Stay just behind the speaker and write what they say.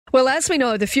Well, as we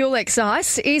know, the fuel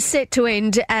excise is set to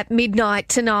end at midnight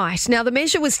tonight. Now, the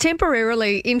measure was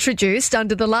temporarily introduced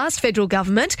under the last federal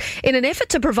government in an effort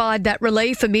to provide that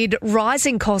relief amid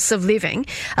rising costs of living.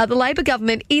 The Labor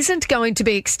government isn't going to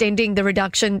be extending the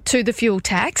reduction to the fuel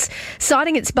tax,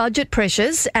 citing its budget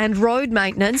pressures and road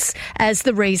maintenance as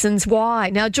the reasons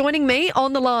why. Now, joining me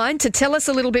on the line to tell us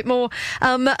a little bit more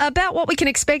about what we can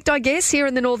expect, I guess, here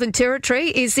in the Northern Territory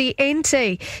is the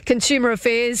NT Consumer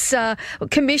Affairs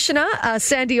Commissioner,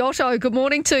 Sandy Otto. Good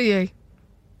morning to you.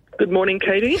 Good morning,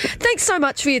 Katie. Thanks so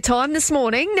much for your time this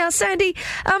morning. Now, Sandy,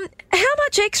 how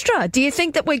much extra do you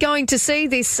think that we're going to see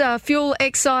this fuel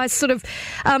excise sort of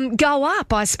go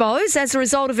up, I suppose, as a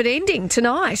result of it ending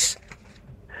tonight?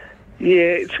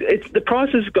 Yeah, the price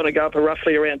is going to go up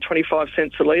roughly around 25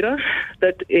 cents a litre.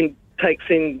 That takes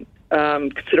in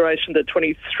consideration the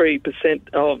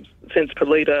 23% of cents per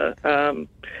litre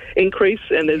increase,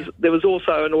 and there was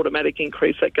also an automatic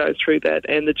increase that goes through that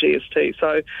and the GST.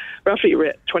 So roughly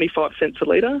around 25 cents a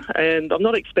litre, and I'm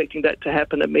not expecting that to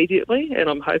happen immediately, and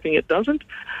I'm hoping it doesn't.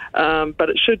 But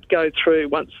it should go through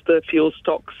once the fuel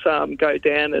stocks go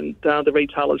down and the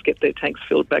retailers get their tanks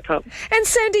filled back up. And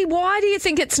Sandy, why do you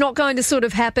think it's not going to sort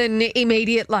of happen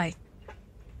immediately?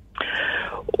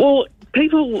 Well,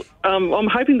 I'm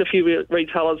hoping the few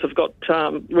retailers have got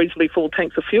reasonably full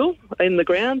tanks of fuel in the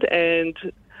ground, and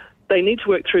they need to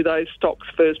work through those stocks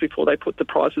first before they put the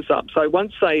prices up. So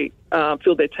once they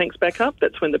fill their tanks back up,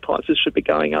 that's when the prices should be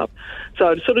going up. So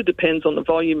it sort of depends on the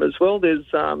volume as well. There's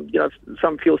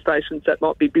some fuel stations that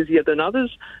might be busier than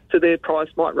others, so their price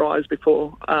might rise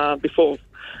before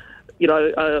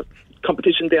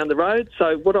competition down the road.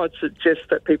 So what I'd suggest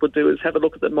that people do is have a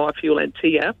look at the MyFuel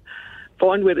NT app,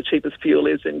 find where the cheapest fuel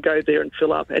is and go there and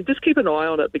fill up. And just keep an eye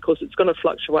on it because it's going to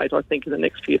fluctuate, I think, in the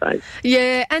next few days.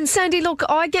 Yeah, and Sandy, look,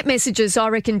 I get messages, I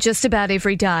reckon, just about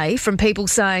every day from people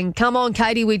saying, come on,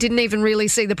 Katie, we didn't even really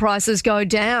see the prices go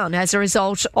down as a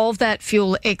result of that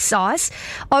fuel excise.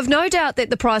 I've no doubt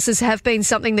that the prices have been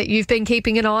something that you've been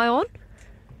keeping an eye on.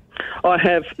 I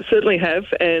certainly have,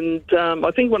 and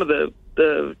I think one of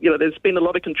there's been a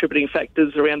lot of contributing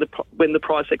factors around when the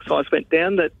price excise went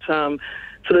down that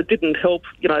sort of didn't help,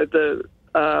 the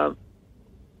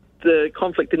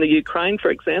conflict in the Ukraine, for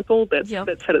example. That's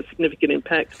had a significant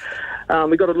impact.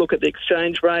 We've got to look at the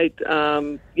exchange rate,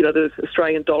 the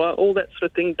Australian dollar, all that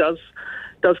sort of thing does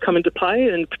come into play,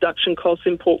 and production costs,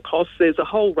 import costs. There's a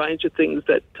whole range of things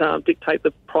that dictate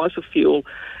the price of fuel.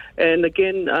 And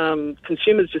again,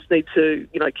 consumers just need to,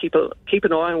 keep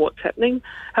an eye on what's happening.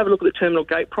 Have a look at the terminal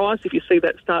gate price. If you see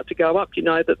that start to go up, you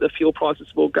know that the fuel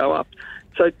prices will go up.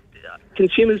 So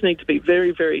consumers need to be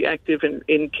very, very active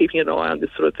in keeping an eye on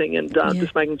this sort of thing and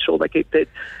just making sure they keep the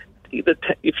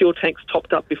fuel tanks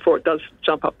topped up before it does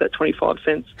jump up that 25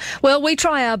 cents. Well, we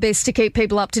try our best to keep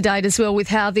people up to date as well with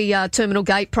how the terminal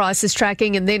gate price is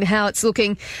tracking and then how it's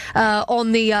looking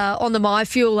on the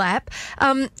MyFuel app.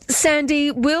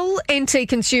 Sandy, will NT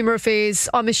Consumer Affairs,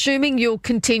 I'm assuming you'll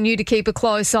continue to keep a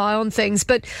close eye on things,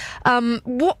 but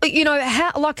what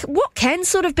can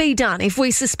sort of be done if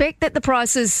we suspect that the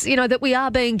prices, that we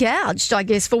are being gouged, I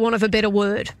guess, for want of a better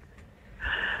word?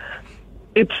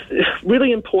 It's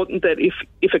really important that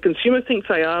if a consumer thinks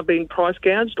they are being price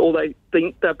gouged, or they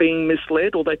think they're being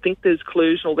misled, or they think there's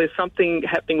collusion, or there's something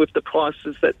happening with the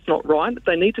prices that's not right,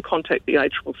 they need to contact the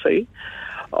ACCC.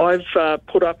 I've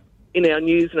put up in our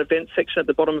news and events section at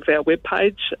the bottom of our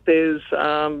webpage, there's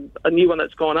a new one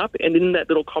that's gone up, and in that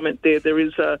little comment there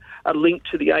is a link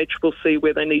to the ACCC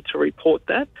where they need to report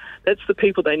that. That's the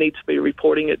people they need to be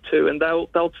reporting it to, and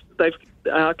they've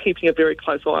keeping a very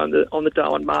close eye on the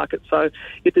Darwin market. So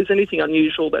if there's anything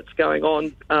unusual that's going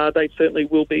on, they certainly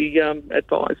will be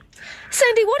advised.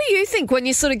 Sandy, what do you think when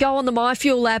you sort of go on the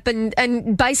MyFuel app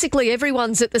and basically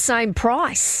everyone's at the same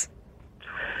price?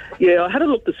 Yeah, I had a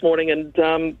look this morning and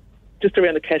just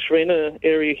around the Casuarina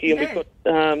area here, we've got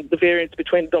the variance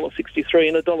between $1.63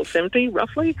 and $1.70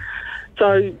 roughly.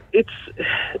 So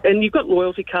and you've got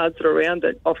loyalty cards that are around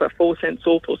that offer 4 cents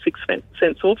off or 6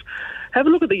 cents off. Have a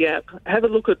look at the app. Have a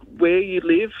look at where you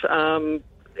live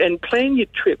and plan your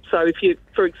trip. So if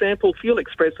for example, Fuel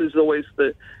Express is always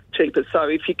the cheapest. So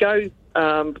if you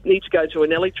need to go to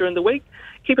Anelli during the week,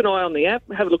 keep an eye on the app,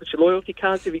 have a look at your loyalty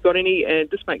cards if you've got any, and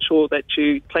just make sure that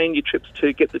you plan your trips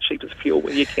to get the cheapest fuel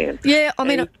when you can. Yeah, I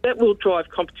mean, that will drive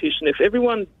competition. If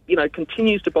everyone,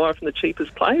 continues to buy from the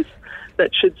cheapest place,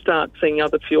 that should start seeing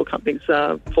other fuel companies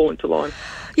fall into line.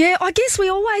 Yeah, I guess we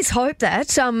always hope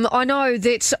that. I know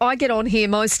that I get on here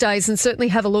most days and certainly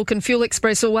have a look, and Fuel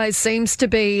Express always seems to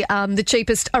be the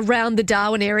cheapest around the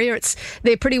Darwin area.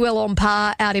 They're pretty well on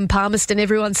par out in Palmerston.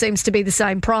 Everyone seems to be the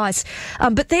same price.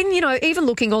 But then, you know, even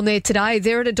looking on there today,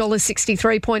 they're at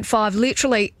 $1.63.5.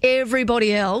 Literally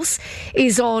everybody else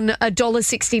is on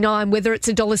 $1.69, whether it's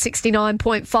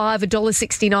 $1.69.5,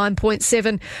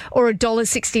 $1.69.7 or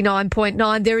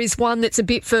 $1.69.9. There is one that's a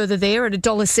bit further there at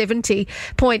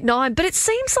 $1.70.9, but it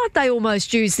seems like they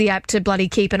almost use the app to bloody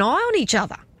keep an eye on each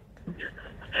other.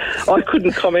 I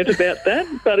couldn't comment about that,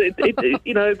 but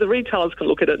you know, the retailers can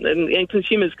look at it and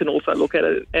consumers can also look at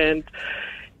it, and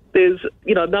there's,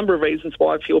 you know, a number of reasons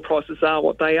why fuel prices are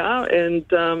what they are, and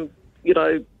you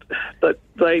know, that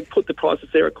they put the prices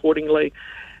there accordingly.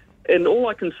 And all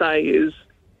I can say is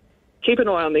keep an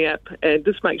eye on the app and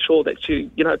just make sure that you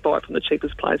buy from the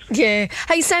cheapest place. Yeah.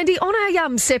 Hey, Sandy, on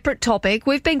a separate topic,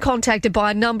 we've been contacted by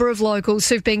a number of locals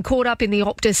who've been caught up in the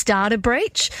Optus data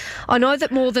breach. I know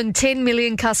that more than 10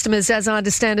 million customers, as I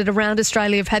understand it, around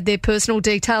Australia have had their personal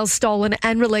details stolen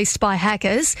and released by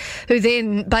hackers, who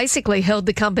then basically held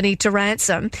the company to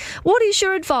ransom. What is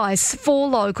your advice for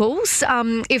locals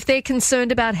if they're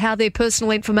concerned about how their personal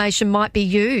information might be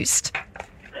used?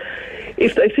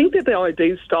 If they think that their ID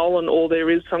is stolen or there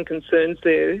is some concerns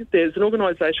there's an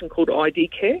organisation called ID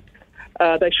Care.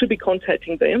 They should be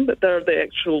contacting them, but they're the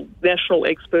actual national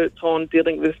experts on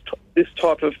dealing with this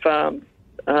type of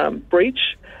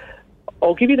breach.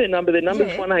 I'll give you their number. Their number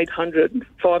is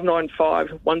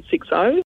 1-800-595-160.